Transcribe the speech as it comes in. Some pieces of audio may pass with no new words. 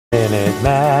Minute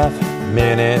Math.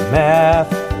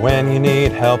 When you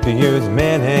need help, you use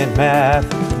Minute Math.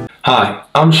 Hi,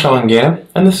 I'm Sean Gannon,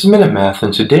 and this is Minute Math,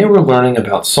 and today we're learning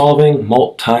about solving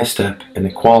multi-step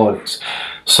inequalities.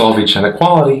 Solve each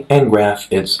inequality and graph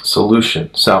its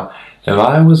solution. So, if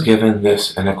I was given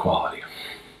this inequality,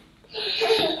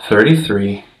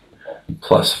 33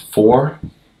 plus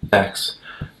 4x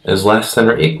is less than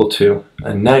or equal to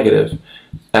a negative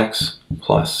x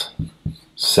plus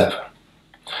 7.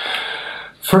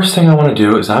 First thing I want to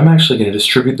do is I'm actually going to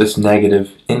distribute this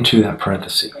negative into that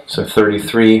parenthesis. So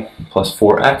 33 plus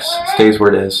 4x stays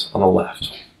where it is on the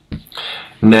left.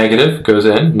 Negative goes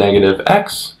in, negative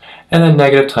x, and then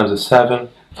negative times a 7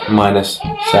 minus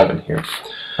 7 here.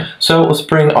 So let's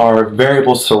bring our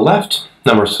variables to the left,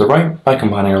 numbers to the right, by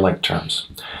combining our like terms.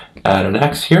 Add an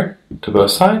x here to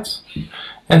both sides,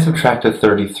 and subtract a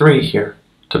 33 here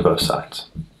to both sides.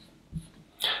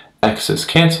 X's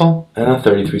cancel, and the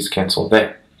 33's cancel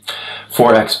there.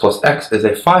 4x plus x is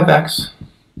a 5x,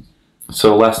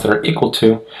 so less than or equal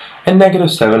to, and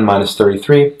negative 7 minus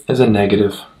 33 is a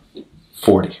negative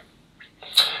 40.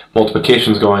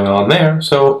 Multiplication is going on there,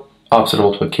 so opposite of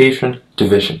multiplication,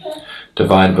 division.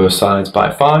 Divide both sides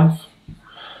by 5.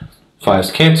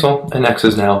 5's cancel, and x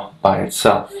is now by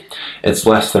itself. It's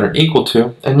less than or equal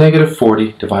to, and negative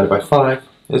 40 divided by 5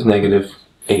 is negative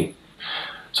 8.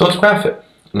 So let's graph it.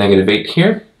 Negative 8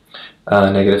 here,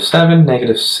 negative 7,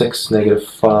 negative 6, negative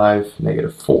 5,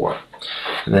 negative 4.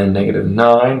 And then negative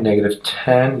 9, negative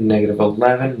 10, negative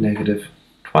 11, negative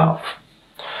 12.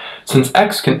 Since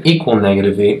x can equal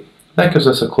negative 8, that gives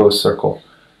us a closed circle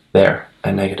there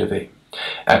at negative 8.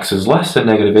 X is less than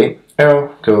negative 8,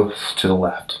 arrow goes to the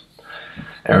left.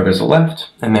 Arrow goes to the left,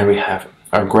 and there we have it.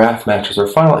 Our graph matches our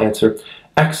final answer.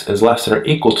 X is less than or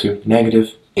equal to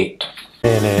negative 8.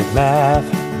 Minute Math.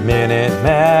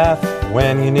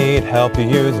 When you need help, you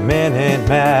use Minute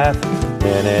Math.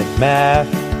 Minute Math.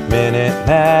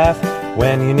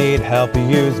 When you need help, you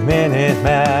use Minute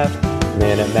Math.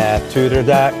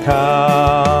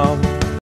 MinuteMathTutor.com.